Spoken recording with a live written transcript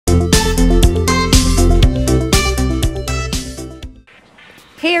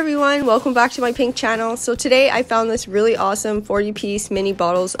everyone, welcome back to my pink channel. So today I found this really awesome 40-piece mini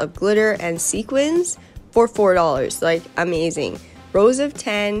bottles of glitter and sequins for $4. Like, amazing. Rows of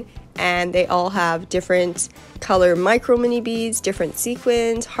 10, and they all have different color micro mini beads, different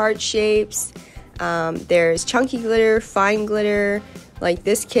sequins, heart shapes. There's chunky glitter, fine glitter. Like,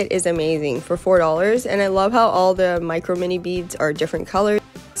 this kit is amazing for $4, and I love how all the micro mini beads are different colors.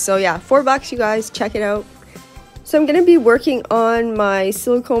 So yeah, $4 you guys, check it out. So I'm going to be working on my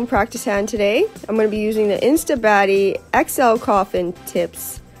silicone practice hand today. I'm going to be using the Instabaddie XL coffin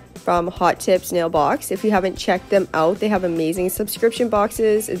tips from Hot Tips Nail Box. If you haven't checked them out, they have amazing subscription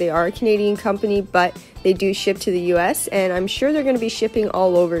boxes. They are a Canadian company, but they do ship to the US, and I'm sure they're going to be shipping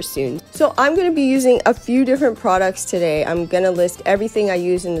all over soon. So I'm going to be using a few different products today. I'm going to list everything I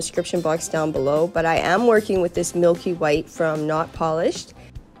use in the description box down below, but I am working with this milky white from Not Polished.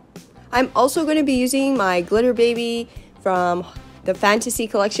 I'm also going to be using my Glitter Baby from the Fantasy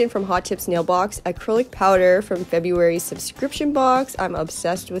collection from Hot Tips Nail Box, acrylic powder from February's subscription box. I'm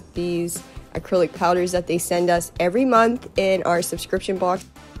obsessed with these acrylic powders that they send us every month in our subscription box.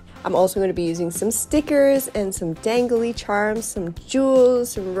 I'm also going to be using some stickers and some dangly charms, some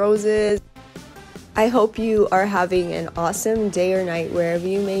jewels, some roses. I hope you are having an awesome day or night wherever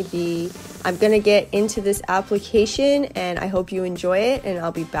you may be. I'm going to get into this application and I hope you enjoy it, and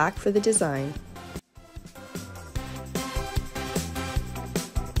I'll be back for the design.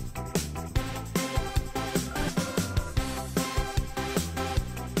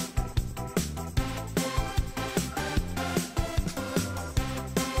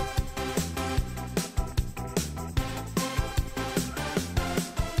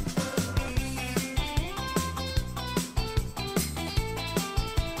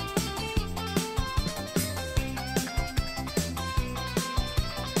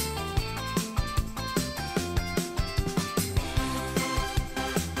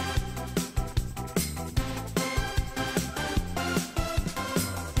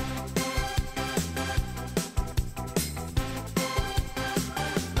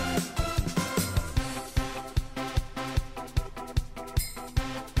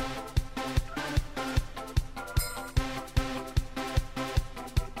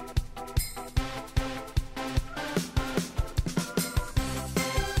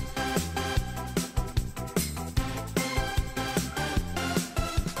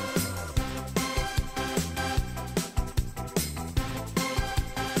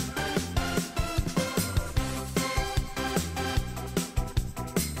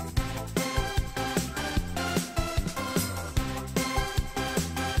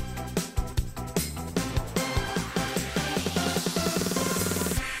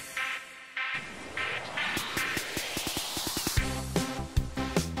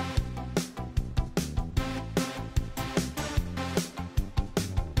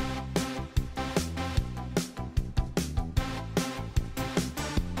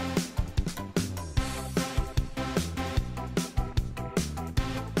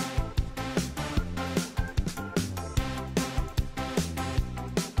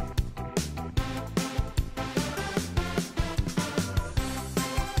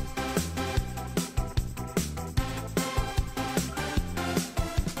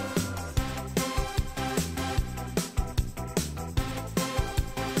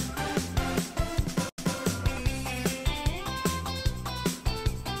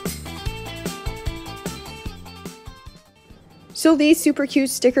 So these super cute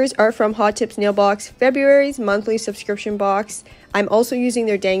stickers are from Hot Tips Nail Box, February's monthly subscription box. I'm also using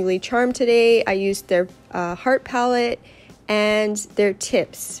their dangly charm today. I used their heart palette and their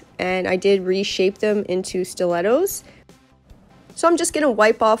tips, and I did reshape them into stilettos. So I'm just going to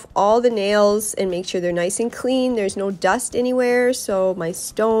wipe off all the nails and make sure they're nice and clean. There's no dust anywhere, so my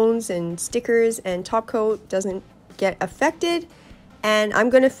stones and stickers and top coat doesn't get affected. And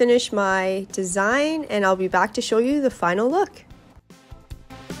I'm going to finish my design, and I'll be back to show you the final look.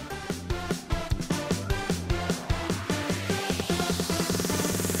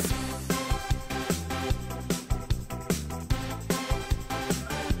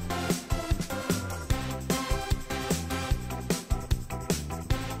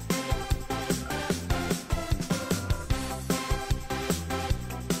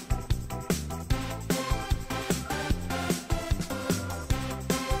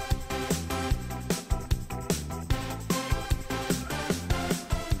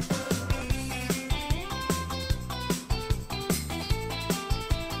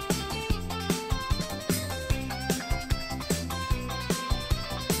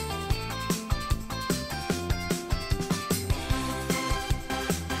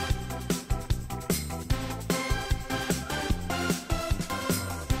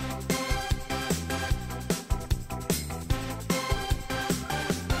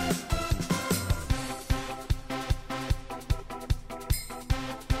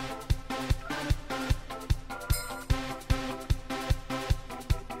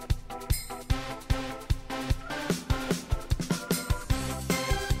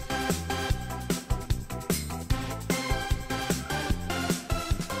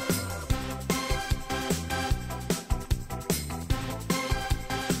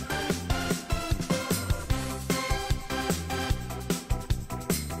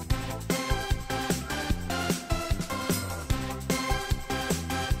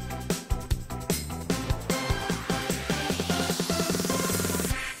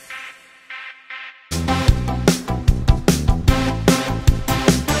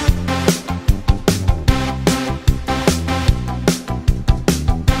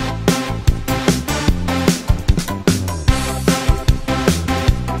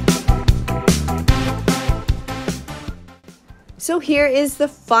 So here is the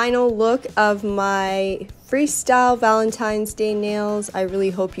final look of my freestyle Valentine's Day nails. I really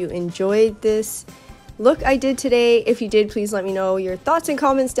hope you enjoyed this look I did today. If you did, please let me know your thoughts and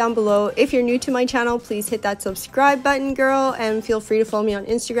comments down below. If you're new to my channel, please hit that subscribe button, girl, and feel free to follow me on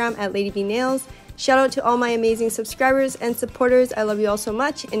Instagram at LadyBnails. Shout out to all my amazing subscribers and supporters. I love you all so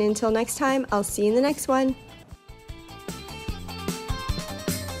much, and until next time, I'll see you in the next one.